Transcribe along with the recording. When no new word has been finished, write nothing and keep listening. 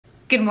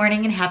Good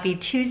morning and happy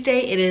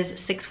Tuesday. It is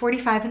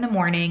 6:45 in the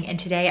morning and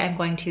today I'm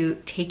going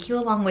to take you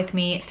along with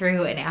me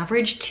through an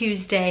average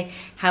Tuesday,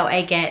 how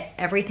I get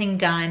everything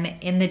done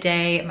in the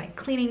day, my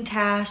cleaning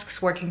tasks,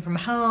 working from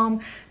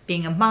home,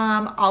 being a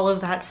mom, all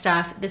of that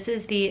stuff. This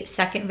is the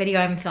second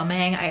video I'm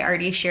filming. I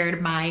already shared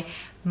my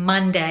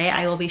Monday.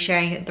 I will be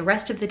sharing the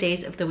rest of the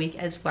days of the week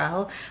as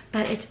well,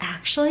 but it's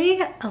actually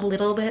a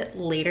little bit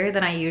later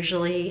than I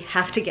usually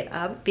have to get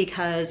up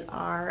because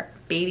our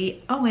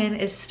baby Owen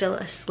is still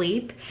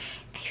asleep.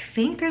 I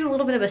think there's a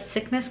little bit of a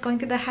sickness going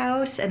through the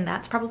house and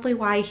that's probably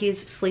why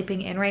he's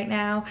sleeping in right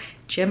now.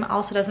 Jim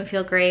also doesn't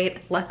feel great.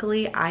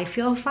 Luckily, I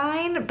feel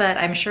fine, but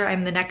I'm sure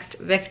I'm the next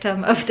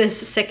victim of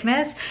this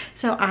sickness.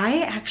 So I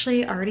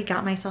actually already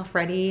got myself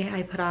ready.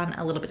 I put on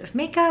a little bit of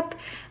makeup.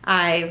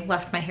 I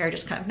left my hair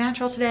just kind of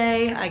natural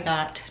today. I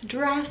got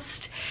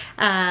dressed.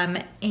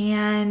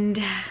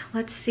 And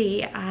let's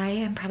see, I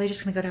am probably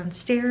just gonna go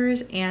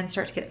downstairs and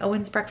start to get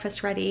Owen's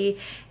breakfast ready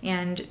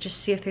and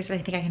just see if there's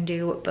anything I can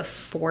do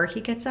before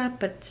he gets up.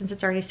 But since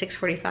it's already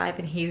 6:45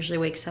 and he usually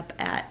wakes up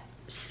at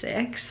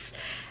 6,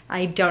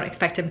 I don't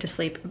expect him to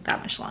sleep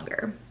that much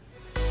longer.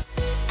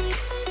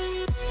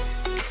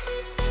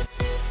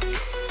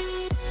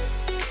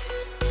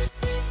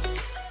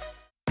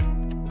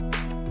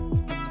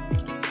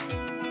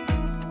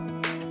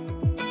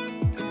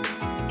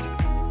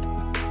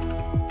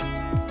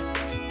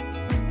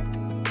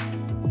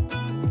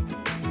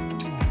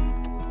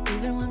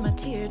 Even when my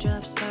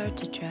teardrops start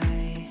to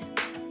dry,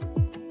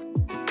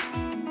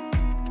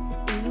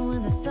 even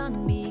when the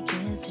sun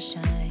begins to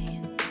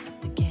shine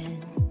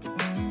again,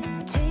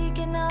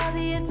 taking all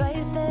the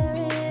advice there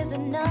is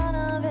and none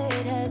of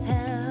it has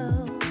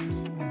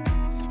helped.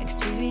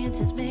 Experience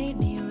has made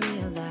me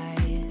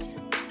realize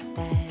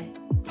that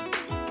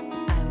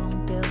I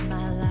won't build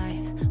my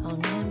life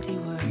on empty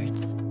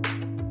words.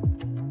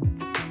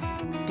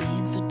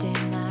 Being so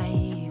damn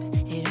naive,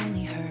 it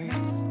only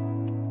hurts.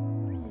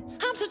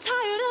 I'm so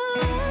tired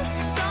of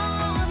love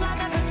songs, life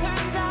never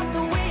turns out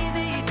the way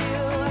they do.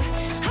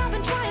 I've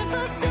been trying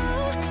for so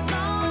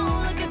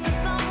long, looking for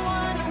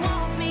someone who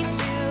wants me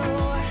to.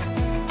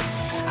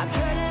 I've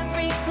heard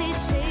every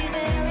cliche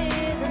there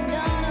is and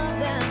none of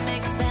them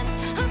make sense.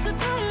 I'm so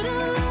tired of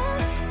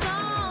love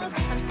songs,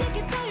 I'm sick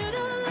and tired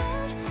of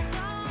love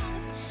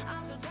songs.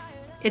 I'm so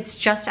tired of... It's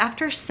just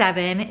after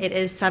 7. It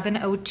is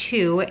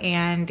 7:02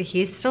 and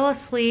he's still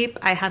asleep.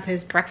 I have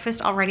his breakfast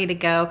all ready to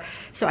go.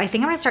 So I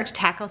think I'm gonna start to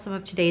tackle some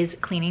of today's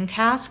cleaning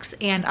tasks.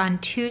 And on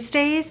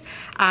Tuesdays,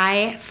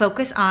 I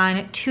focus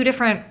on 2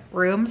 different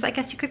rooms, I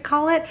guess you could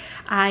call it.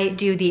 I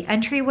do the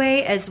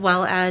entryway as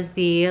well as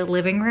the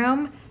living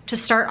room. To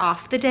start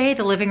off the day,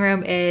 the living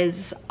room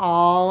is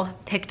all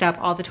picked up,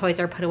 all the toys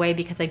are put away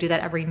because I do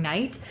that every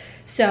night.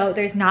 So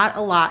there's not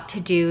a lot to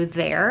do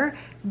there,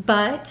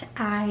 but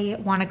I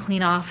want to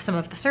clean off some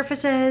of the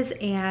surfaces,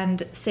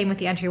 and same with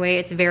the entryway.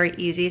 It's very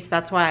easy, so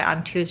that's why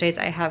on Tuesdays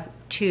I have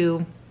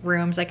 2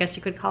 rooms, I guess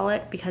you could call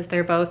it, because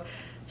they're both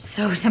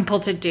so simple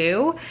to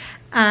do.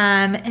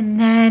 And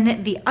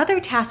then the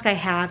other task I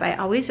have, I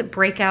always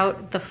break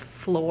out the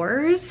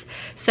floors,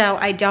 so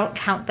I don't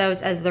count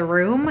those as the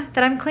room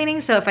that I'm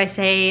cleaning. So if I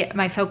say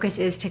my focus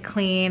is to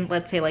clean,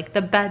 let's say like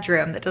the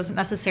bedroom, that doesn't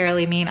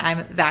necessarily mean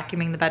I'm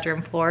vacuuming the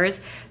bedroom floors,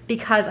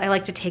 because I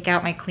like to take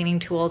out my cleaning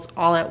tools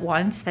all at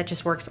once. That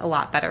just works a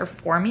lot better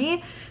for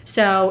me.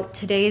 So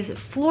today's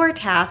floor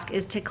task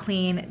is to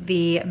clean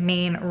the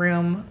main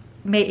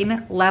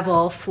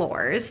level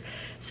floors.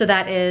 So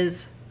that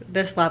is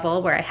this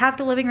level where I have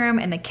the living room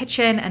and the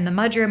kitchen and the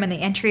mudroom and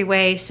the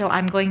entryway. So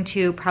I'm going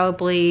to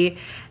probably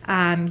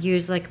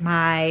use like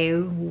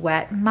my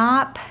wet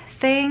mop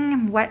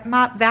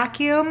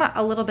vacuum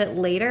a little bit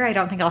later. I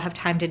don't think I'll have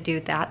time to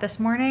do that this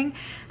morning,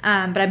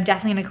 but I'm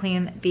definitely gonna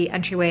clean the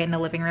entryway and the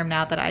living room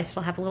now that I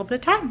still have a little bit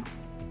of time.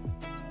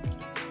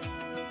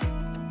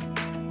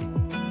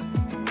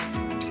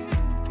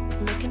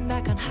 Looking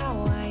back on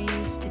how I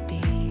used to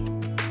be,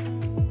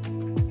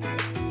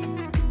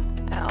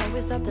 I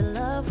always thought that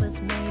love was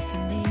made for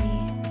me.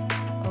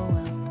 Oh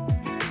well,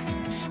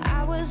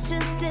 I was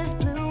just as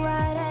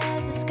blue-eyed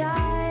as the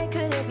sky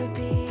could ever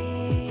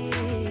be.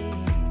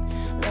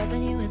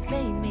 Loving you has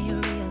made me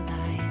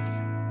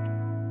realize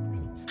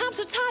I'm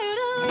so tired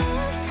of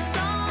love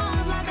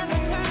songs, life never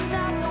turns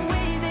out the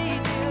way they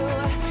do.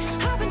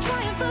 I've been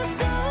trying for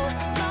so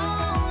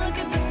long,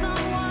 looking for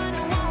someone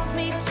who wants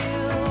me to.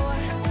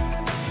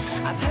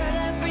 I've heard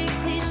every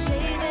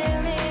cliche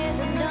there is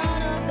and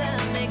none of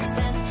them make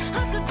sense.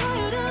 I'm so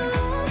tired of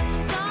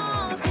love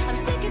songs, I'm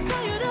sick and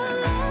tired of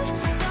love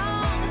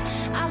songs.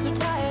 I'm so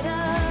tired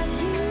of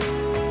you.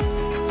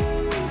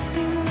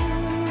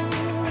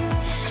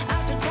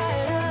 I'm so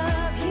tired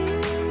of you.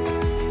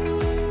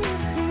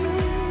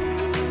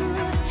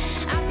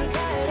 I'm so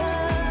tired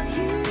of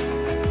you.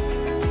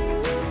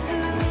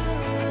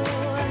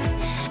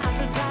 I'm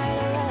so tired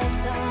of love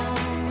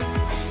songs,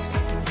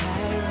 sick and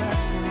tired of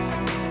love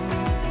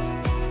songs.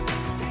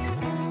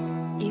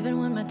 Even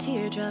when my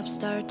teardrops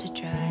start to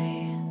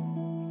dry,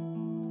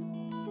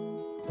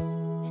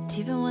 and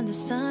even when the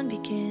sun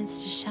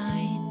begins to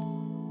shine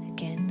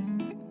again,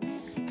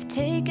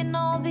 taken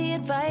all the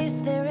advice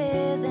there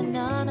is, and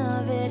none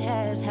of it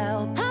has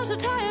helped. I'm so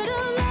tired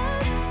of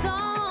love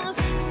songs,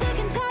 sick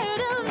and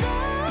tired of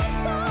love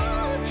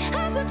songs.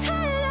 I'm so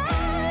tired of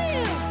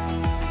you.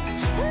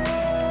 Ooh,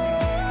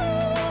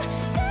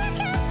 sick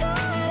and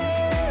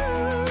tired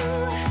of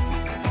you.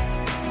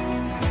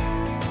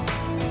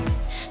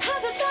 I'm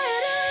so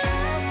tired of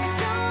love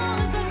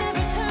songs that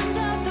never turns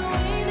out the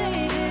way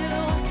they do.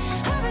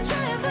 I've been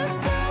trying for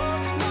so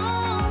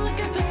long,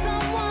 looking for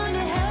someone to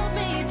help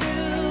me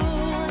through.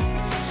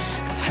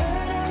 I've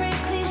heard every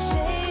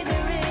cliche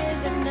there is,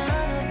 and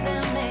none of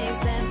them make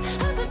sense.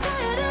 I'm so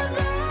tired of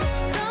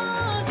love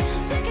songs,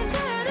 sick and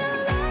tired of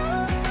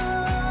love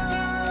songs.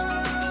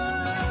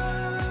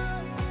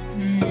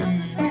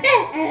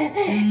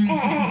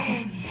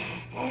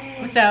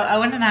 So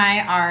Owen and I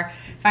are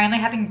finally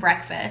having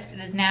breakfast. It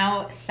is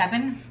now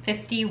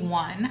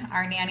 7:51.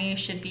 Our nanny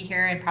should be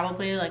here in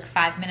probably like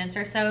 5 minutes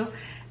or so.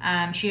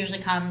 She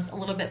usually comes a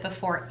little bit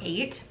before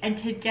 8. And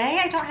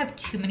today I don't have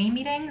too many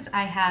meetings.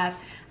 I have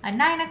a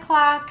 9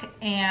 o'clock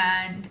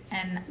and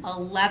an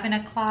 11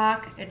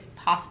 o'clock. It's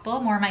possible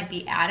more might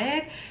be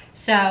added.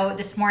 So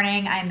this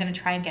morning I'm gonna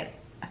try and get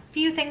a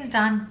few things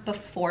done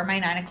before my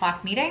 9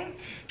 o'clock meeting.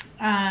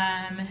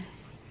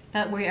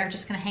 But we are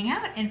just gonna hang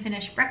out and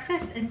finish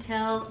breakfast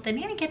until the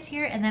nanny gets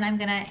here, and then I'm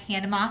gonna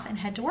hand him off and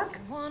head to work. I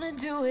wanna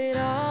do it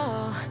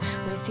all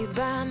with you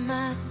by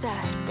my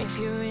side. If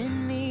you're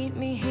in, meet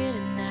me here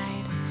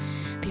tonight.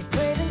 Be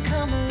brave and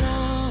come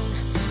along.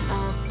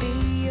 I'll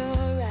be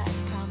alright.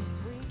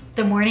 Promise we.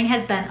 The morning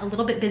has been a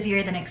little bit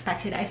busier than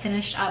expected. I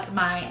finished up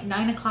my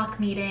 9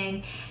 o'clock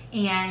meeting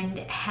and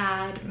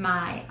had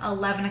my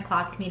 11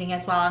 o'clock meeting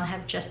as well, and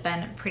have just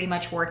been pretty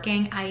much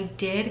working. I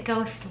did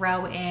go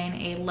throw in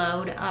a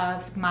load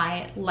of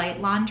my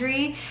light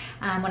laundry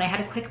when I had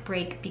a quick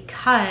break,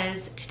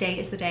 because today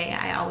is the day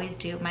I always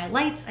do my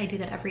lights. I do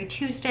that every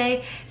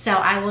Tuesday, so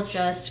I will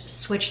just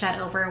switch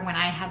that over when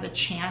I have a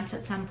chance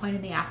at some point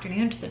in the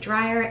afternoon to the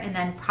dryer, and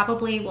then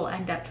probably will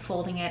end up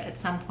folding it at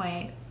some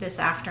point this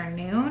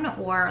afternoon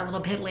or a little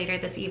bit later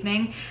this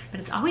evening.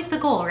 But it's always the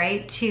goal,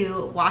 right,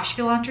 to wash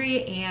your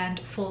laundry and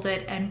fold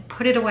it and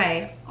put it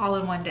away all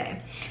in one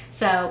day.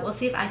 So we'll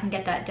see if I can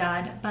get that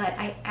done. But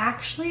I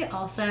actually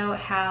also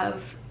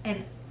have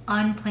an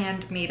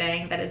unplanned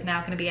meeting that is now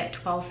going to be at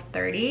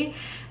 12:30.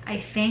 I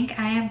think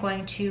I am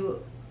going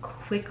to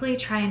quickly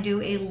try and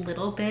do a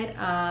little bit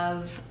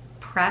of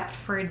prep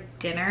for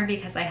dinner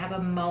because I have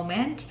a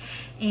moment,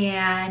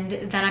 and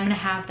then I'm gonna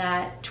have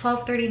that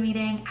 12:30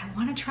 meeting. I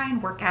want to try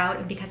and work out,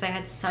 and because I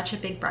had such a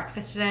big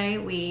breakfast today,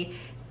 we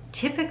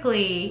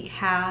typically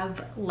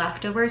have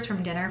leftovers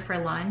from dinner for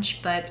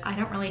lunch, but I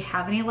don't really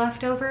have any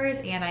leftovers,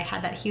 and I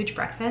had that huge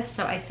breakfast,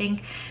 so I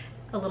think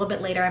a little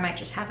bit later I might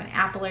just have an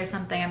apple or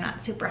something. I'm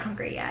not super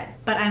hungry yet,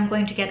 but I'm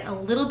going to get a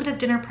little bit of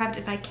dinner prepped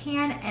if I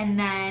can, and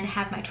then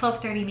have my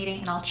 12:30 meeting,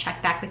 and I'll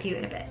check back with you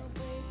in a bit.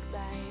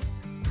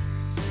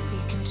 We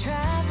can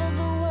travel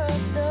the world,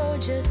 so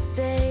just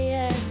say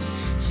yes.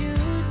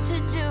 Choose to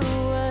do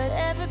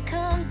whatever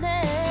comes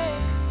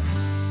next.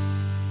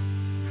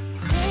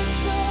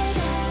 This or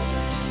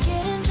that,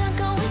 getting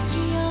drunk on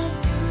whiskey on a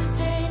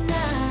Tuesday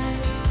night,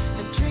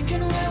 or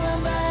drinking red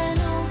wine by an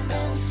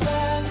open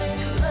fire,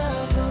 make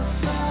love or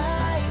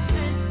fight.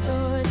 This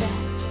or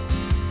that.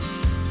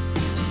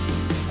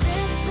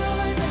 This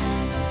or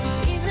that,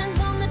 evenings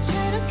on the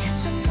train or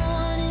catch a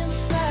morning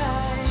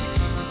flight,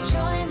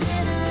 enjoying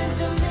dinner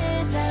until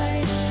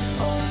midnight,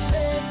 or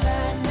bed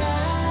by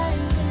night.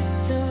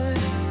 This or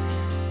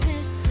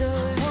I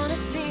wanna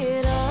see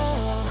it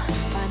all.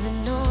 Find the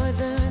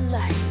northern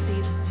lights, see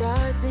the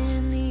stars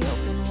in the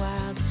open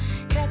wild,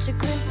 catch a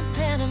glimpse of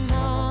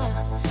Panama.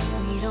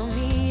 We don't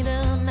need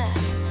a map,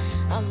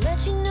 I'll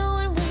let you know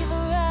when we've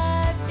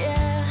arrived.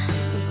 Yeah,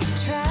 we can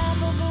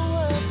travel the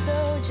world, so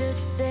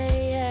just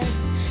say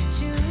yes.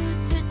 Choose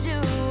to do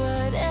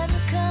whatever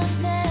comes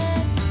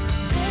next.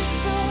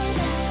 This or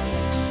that,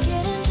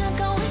 getting drunk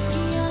on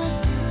whiskey on a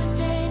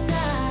Tuesday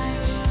night,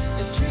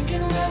 or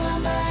drinking red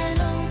wine by an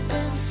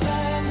open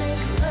fire,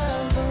 make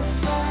love or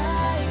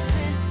fight.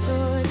 This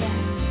or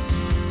that.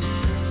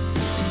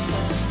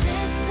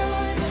 This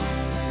or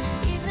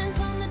that, evenings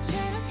on the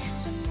train or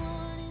catch a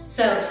morning.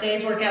 So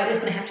today's workout is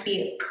gonna have to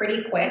be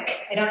pretty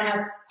quick. I don't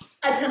have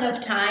a ton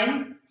of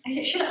time.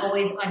 I should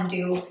always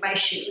undo my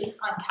shoes,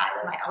 untie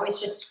them. I always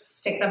just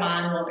stick them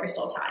on while they're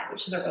still tied,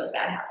 which is a really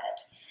bad habit.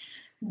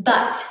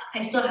 But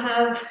I still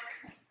have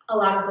a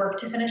lot of work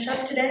to finish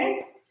up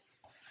today.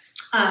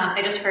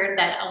 I just heard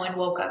that Owen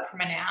woke up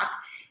from a nap,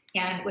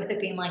 and with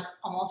it being like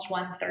almost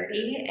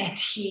 1:30 and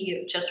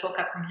he just woke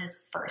up from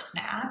his first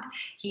nap,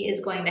 he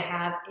is going to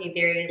have a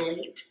very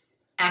late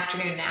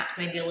afternoon nap,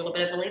 so maybe a little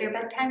bit of a later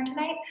bedtime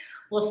tonight.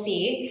 We'll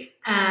see.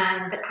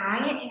 But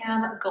I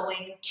am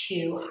going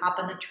to hop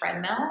on the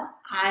treadmill.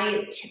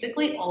 I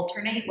typically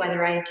alternate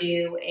whether I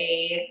do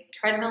a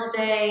treadmill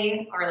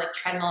day or like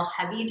treadmill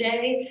heavy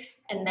day,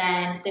 and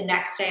then the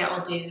next day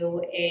I'll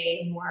do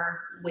a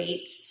more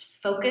weights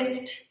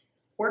focused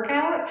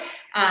workout.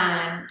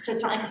 So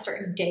it's not like a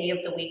certain day of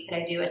the week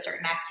that I do a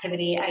certain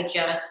activity. I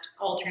just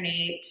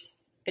alternate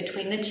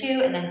between the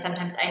two, and then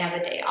sometimes I have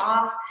a day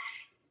off.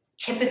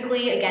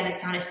 Typically, again,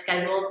 it's not a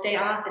scheduled day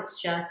off.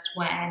 It's just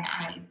when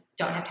I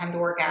don't have time to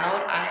work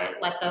out, I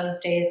let those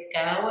days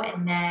go.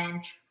 And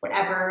then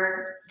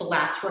whatever the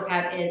last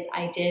workout is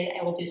I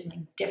will do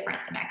something different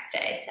the next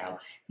day. So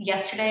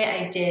yesterday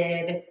I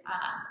did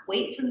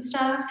weights and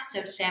stuff.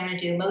 So today I'm gonna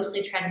do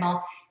mostly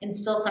treadmill, and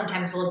still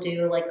sometimes we'll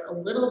do like a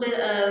little bit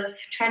of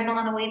treadmill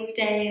on a weights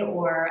day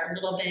or a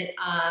little bit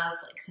of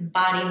like some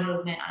body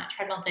movement on a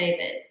treadmill day,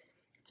 but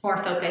it's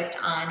more focused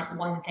on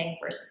one thing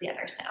versus the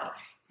other. So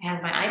I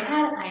have my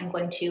iPad. I am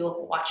going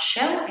to watch a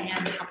show and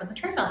hop on the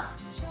treadmill.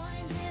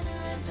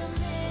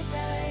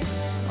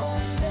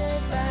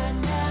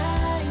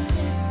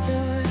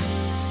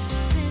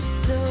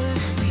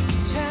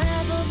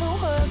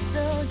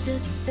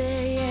 Just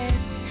say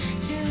yes,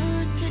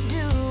 choose to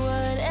do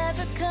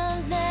whatever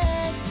comes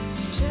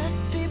next.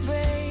 Just be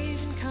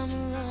brave and come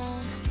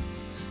along.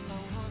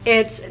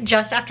 It's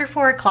just after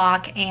 4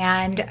 o'clock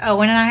and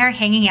Owen and I are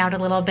hanging out a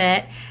little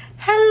bit.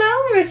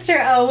 Hello,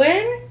 Mr.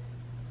 Owen.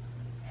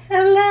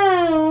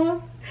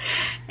 Hello.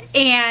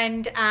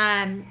 And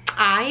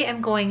I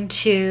am going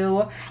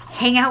to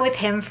hang out with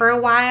him for a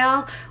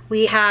while.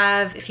 We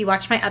have, if you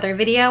watched my other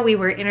video, we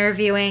were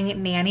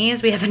interviewing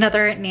nannies. We have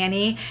another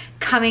nanny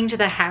coming to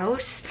the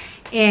house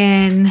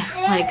in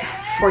like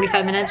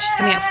 45 minutes. She's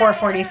coming at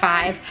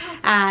 4:45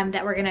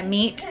 that we're gonna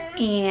meet.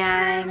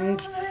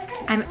 And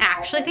I'm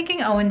actually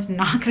thinking Owen's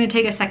not gonna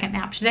take a second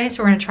nap today,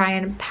 so we're gonna try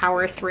and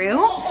power through.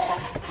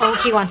 Oh,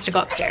 he wants to go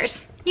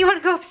upstairs. You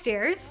wanna go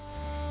upstairs?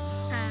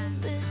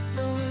 This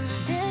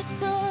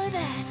or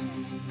that,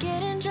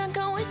 getting drunk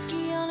on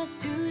whiskey on a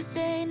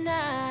Tuesday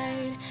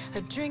night,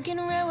 or drinking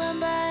red wine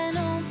by an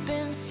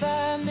open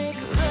fire, make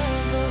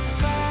love or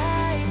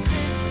fight.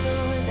 This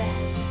or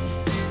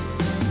that,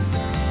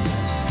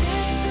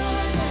 this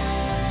or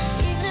that,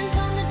 evenings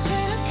on the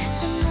train or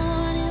catch a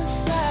morning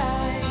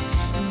flight,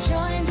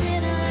 enjoying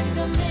dinner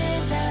until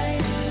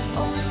midnight,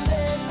 or in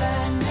bed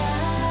by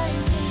night.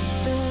 This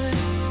or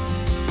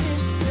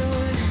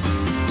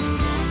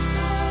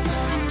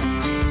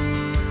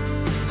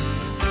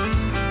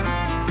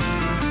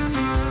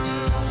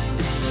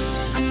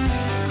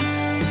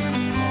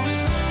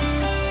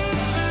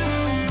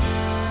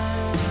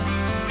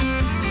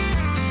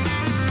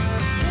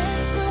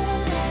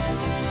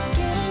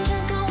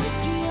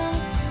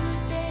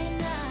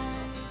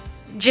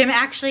Jim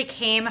actually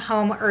came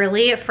home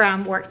early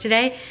from work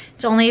today.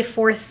 It's only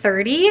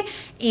 4:30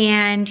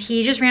 and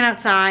he just ran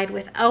outside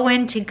with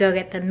Owen to go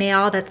get the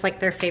mail. That's like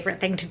their favorite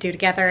thing to do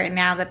together. And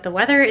now that the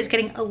weather is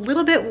getting a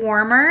little bit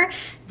warmer,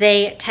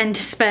 they tend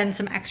to spend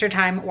some extra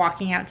time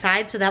walking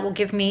outside. So that will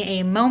give me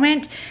a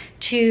moment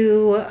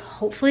to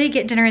hopefully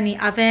get dinner in the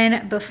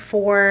oven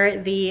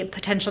before the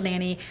potential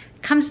nanny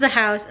comes to the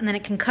house, and then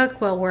it can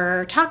cook while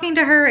we're talking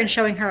to her and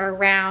showing her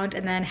around,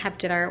 and then have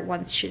dinner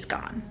once she's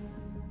gone.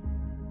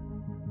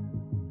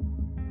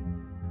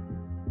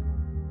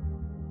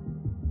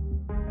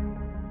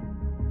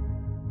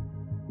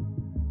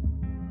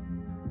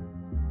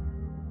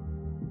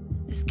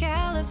 This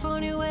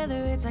California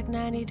weather, it's like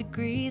 90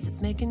 degrees. It's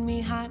making me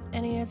hot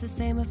and he has the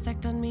same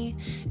effect on me.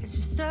 It's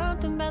just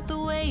something about the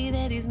way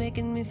that he's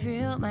making me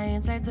feel. My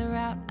insides are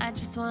out, I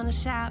just wanna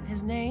shout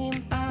his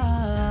name.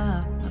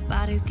 My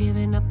body's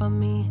giving up on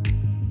me,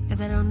 cause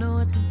I don't know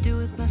what to do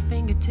with my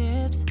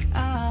fingertips.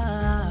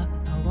 I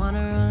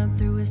wanna run up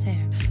through his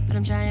hair, but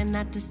I'm trying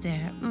not to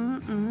stare.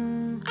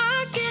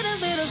 I get a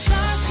little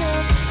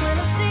starstruck when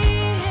I see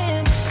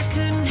him. I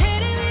couldn't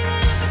hate him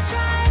even if I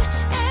tried.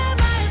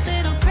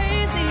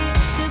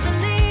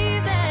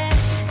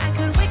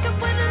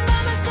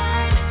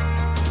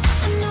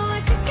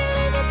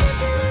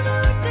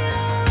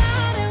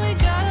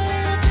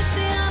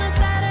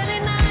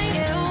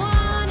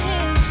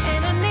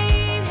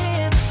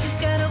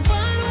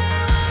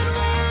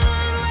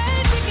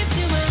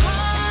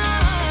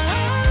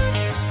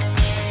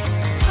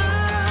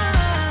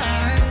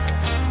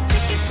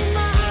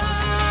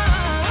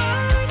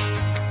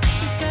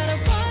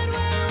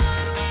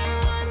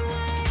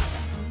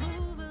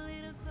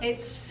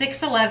 It's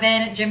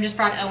 6:11. Jim just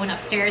brought Owen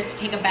upstairs to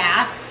take a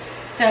bath,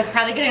 so it's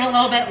probably getting a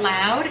little bit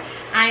loud.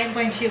 I am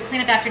going to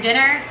clean up after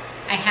dinner.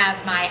 I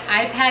have my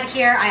iPad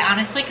here. I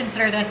honestly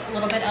consider this a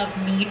little bit of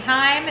me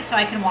time, so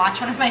I can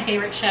watch one of my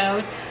favorite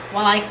shows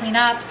while I clean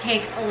up,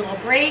 take a little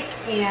break,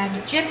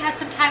 and Jim has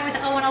some time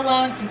with Owen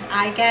alone since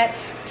I get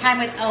time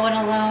with Owen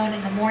alone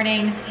in the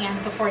mornings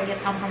and before he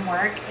gets home from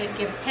work. It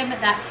gives him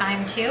that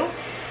time too.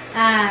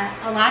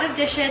 A lot of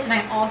dishes, and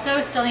I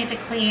also still need to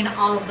clean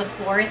all of the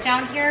floors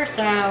down here,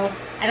 so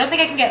I don't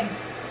think I can get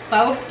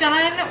both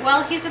done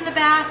while he's in the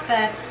bath,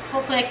 but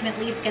hopefully I can at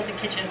least get the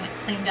kitchen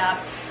cleaned up,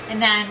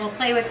 and then we'll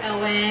play with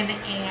Owen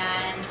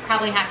and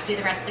probably have to do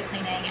the rest of the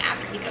cleaning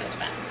after he goes to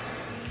bed.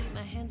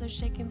 My hands are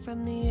shaking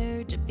from the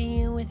urge of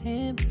being with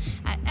him.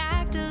 I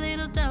act a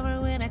little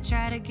dumber when I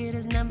try to get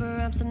his number.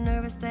 I'm so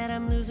nervous that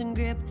I'm losing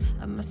grip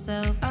of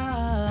myself.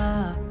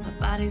 My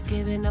body's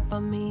giving up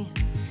on me,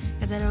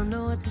 'cause I don't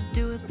know what to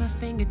do with my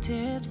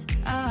fingertips.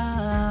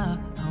 I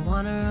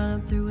wanna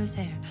run through his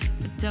hair,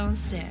 but don't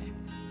stare.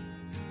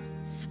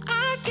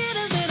 I get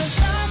a little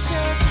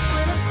starstruck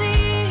when I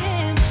see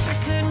him. I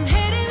couldn't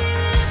hit him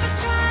even if I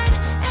tried.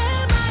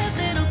 Am I a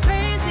little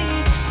crazy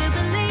to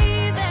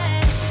believe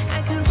that I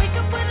could wake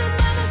up with him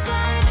by my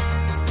side?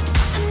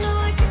 I know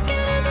I could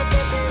get his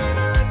attention if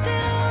I worked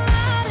it all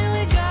out. And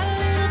we got a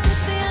little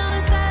tipsy on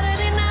a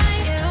Saturday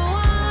night. Yeah, I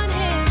want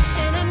him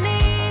and I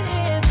need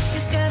him.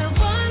 He's got a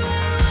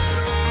one-way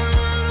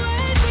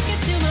ticket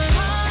to my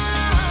heart.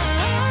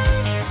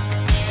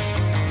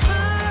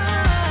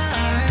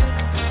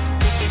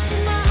 Ticket to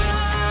my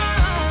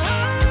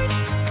heart.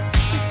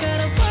 He's got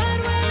a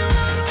one-way.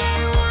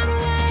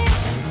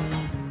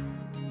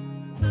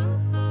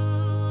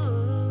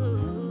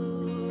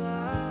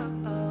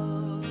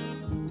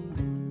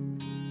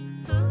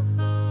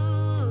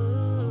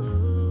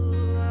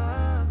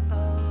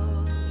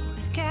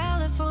 This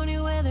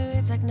California weather,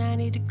 it's like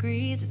 90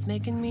 degrees. It's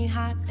making me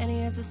hot, and he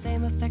has the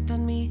same effect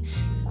on me.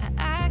 I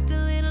act a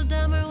little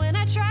dumber when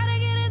I try to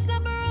get his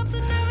number. I'm so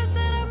nervous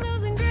that I'm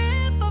losing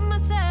grip on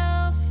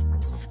myself.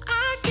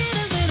 I get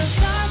a little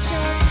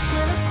starstruck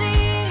when I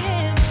see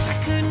him. I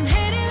couldn't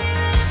hit him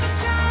even if I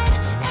tried.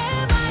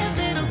 Am I a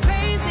little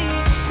crazy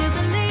to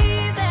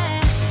believe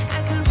that I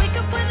could wake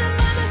up with him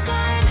by my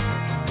side?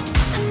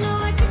 I know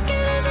I could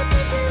get his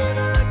attention if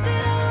I worked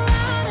it all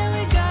out. And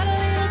we got a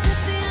little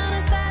tipsy on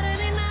a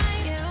Saturday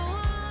night. Yeah, I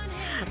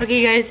want him. Okay,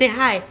 you guys say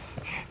hi.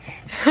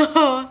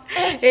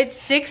 It's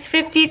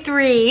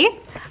 6:53.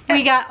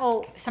 We got,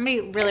 oh,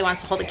 somebody really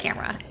wants to hold the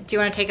camera. Do you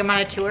want to take them on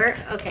a tour?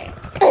 Okay.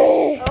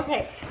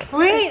 Okay.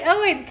 Wait,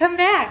 Owen, come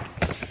back.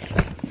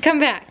 Come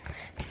back.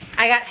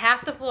 I got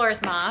half the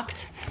floors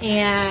mopped,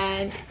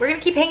 and we're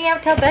gonna keep hanging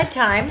out till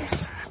bedtime,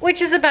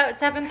 which is about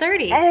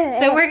 7:30.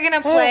 So we're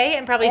gonna play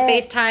and probably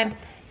FaceTime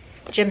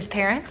Jim's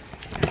parents.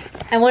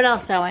 And what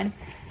else, Owen?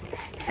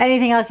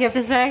 Anything else you have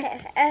to say?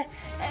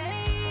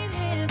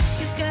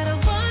 He's got a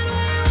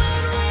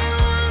one-way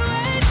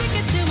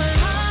ticket to my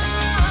heart.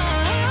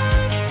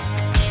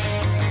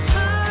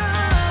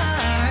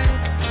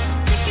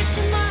 Ticket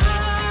to my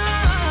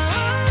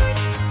heart.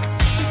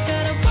 He's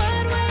got a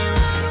one-way.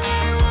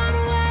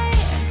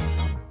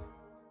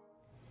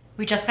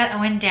 We just got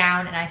Owen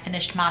down and I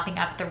finished mopping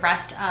up the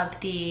rest of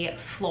the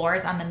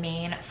floors on the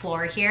main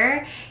floor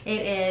here.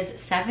 It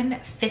is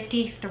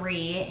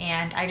 7:53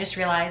 and I just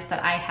realized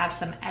that I have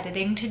some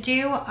editing to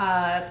do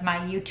of my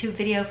YouTube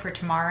video for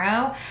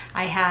tomorrow.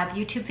 I have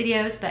YouTube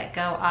videos that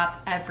go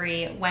up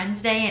every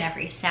Wednesday and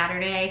every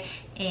Saturday,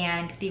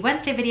 and the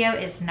Wednesday video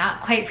is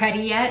not quite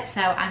ready yet,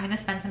 so I'm gonna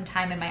spend some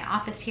time in my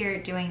office here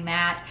doing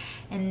that,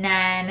 and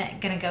then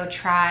gonna go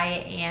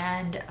try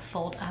and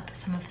fold up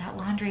some of that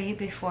laundry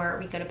before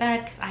we go to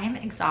bed because I am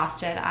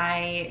exhausted.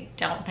 I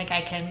don't think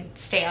I can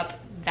stay up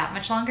that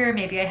much longer.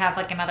 Maybe I have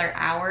like another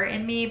hour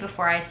in me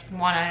before I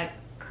wanna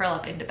curl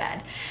up into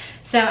bed.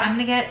 So I'm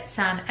gonna get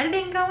some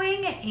editing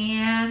going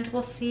and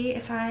we'll see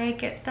if I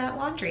get that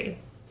laundry.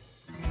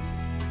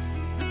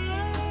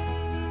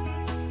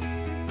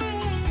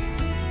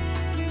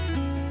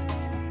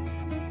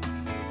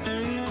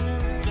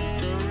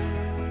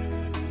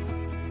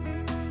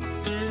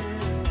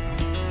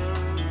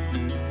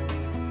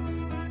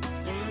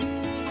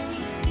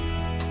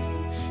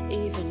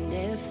 Even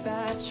if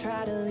I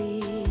try to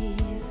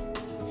leave,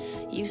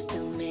 you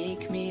still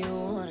make me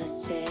wanna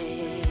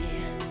stay.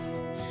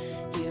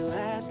 You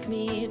ask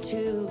me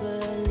to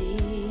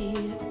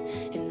believe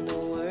in the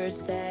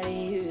words that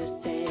you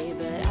say,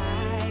 but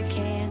I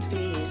can't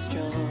be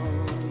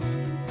strong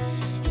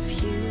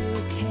if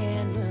you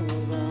can't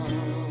move on.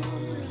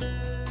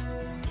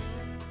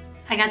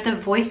 I got the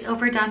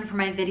voiceover done for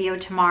my video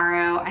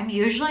tomorrow. I'm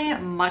usually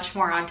much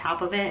more on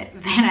top of it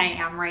than I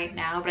am right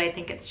now, but I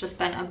think it's just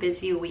been a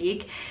busy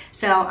week.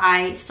 So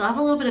I still have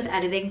a little bit of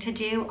editing to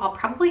do. I'll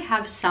probably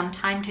have some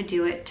time to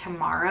do it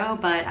tomorrow,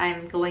 but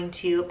I'm going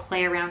to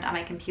play around on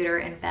my computer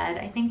in bed,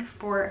 I think,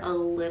 for a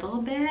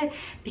little bit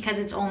because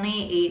it's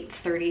only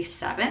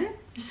 8:37.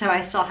 So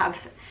I still have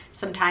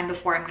some time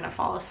before I'm gonna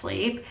fall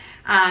asleep.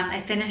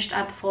 I finished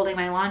up folding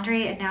my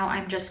laundry and now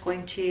I'm just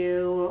going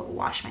to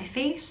wash my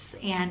face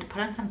and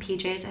put on some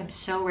PJs. I'm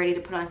so ready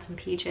to put on some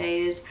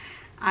PJs.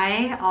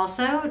 I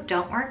also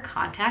don't wear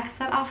contacts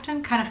that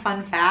often, kind of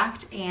fun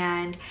fact,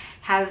 and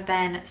have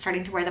been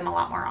starting to wear them a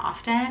lot more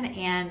often,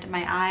 and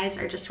my eyes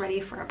are just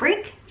ready for a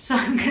break. So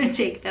I'm gonna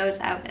take those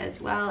out as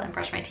well and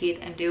brush my teeth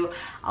and do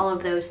all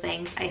of those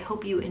things. I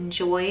hope you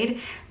enjoyed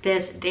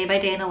this day by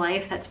day in the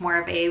life that's more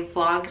of a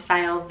vlog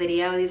style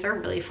video. These are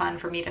really fun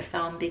for me to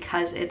film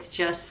because it's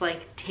just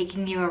like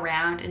taking you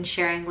around and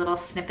sharing little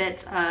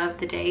snippets of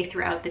the day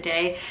throughout the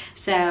day.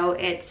 So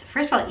it's,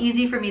 first of all,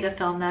 easy for me to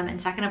film them,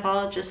 and second of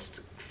all,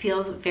 just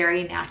feels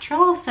very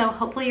natural. So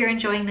hopefully you're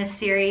enjoying this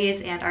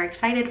series and are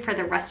excited for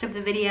the rest of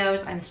the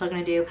videos. I'm still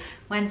gonna do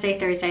Wednesday,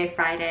 Thursday,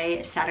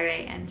 Friday,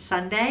 Saturday, and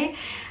Sunday.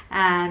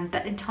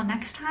 But until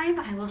next time,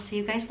 I will see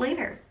you guys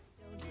later.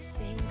 Don't you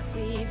think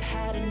we've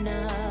had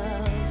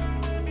enough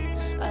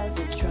of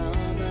the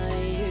trauma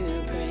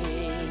you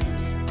bring?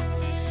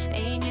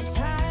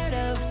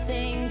 of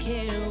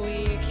thinking